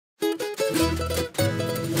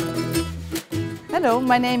Hello,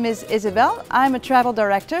 my name is Isabel. I'm a travel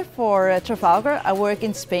director for Trafalgar. I work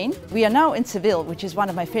in Spain. We are now in Seville, which is one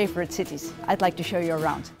of my favorite cities. I'd like to show you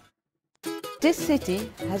around. This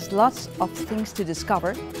city has lots of things to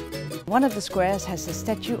discover. One of the squares has a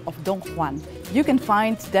statue of Don Juan. You can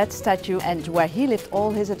find that statue and where he lived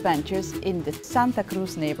all his adventures in the Santa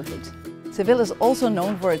Cruz neighborhood. Seville is also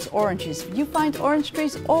known for its oranges. You find orange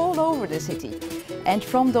trees all over the city. And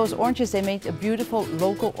from those oranges they made a beautiful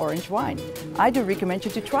local orange wine. I do recommend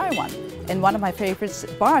you to try one. And one of my favorite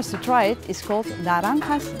bars to try it is called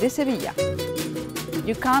Naranjas de Sevilla.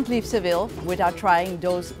 You can't leave Seville without trying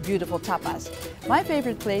those beautiful tapas. My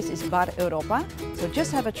favorite place is Bar Europa, so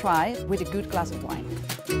just have a try with a good glass of wine.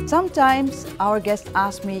 Sometimes our guests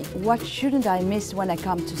ask me, what shouldn't I miss when I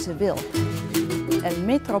come to Seville? El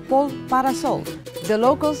Metropol Parasol. The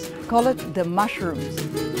locals call it the mushrooms.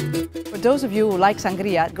 For those of you who like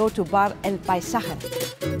sangria, go to Bar El Paisaje.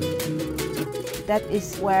 That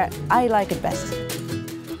is where I like it best.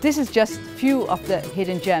 This is just few of the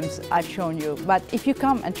hidden gems I've shown you, but if you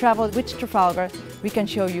come and travel with Trafalgar, we can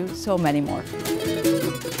show you so many more.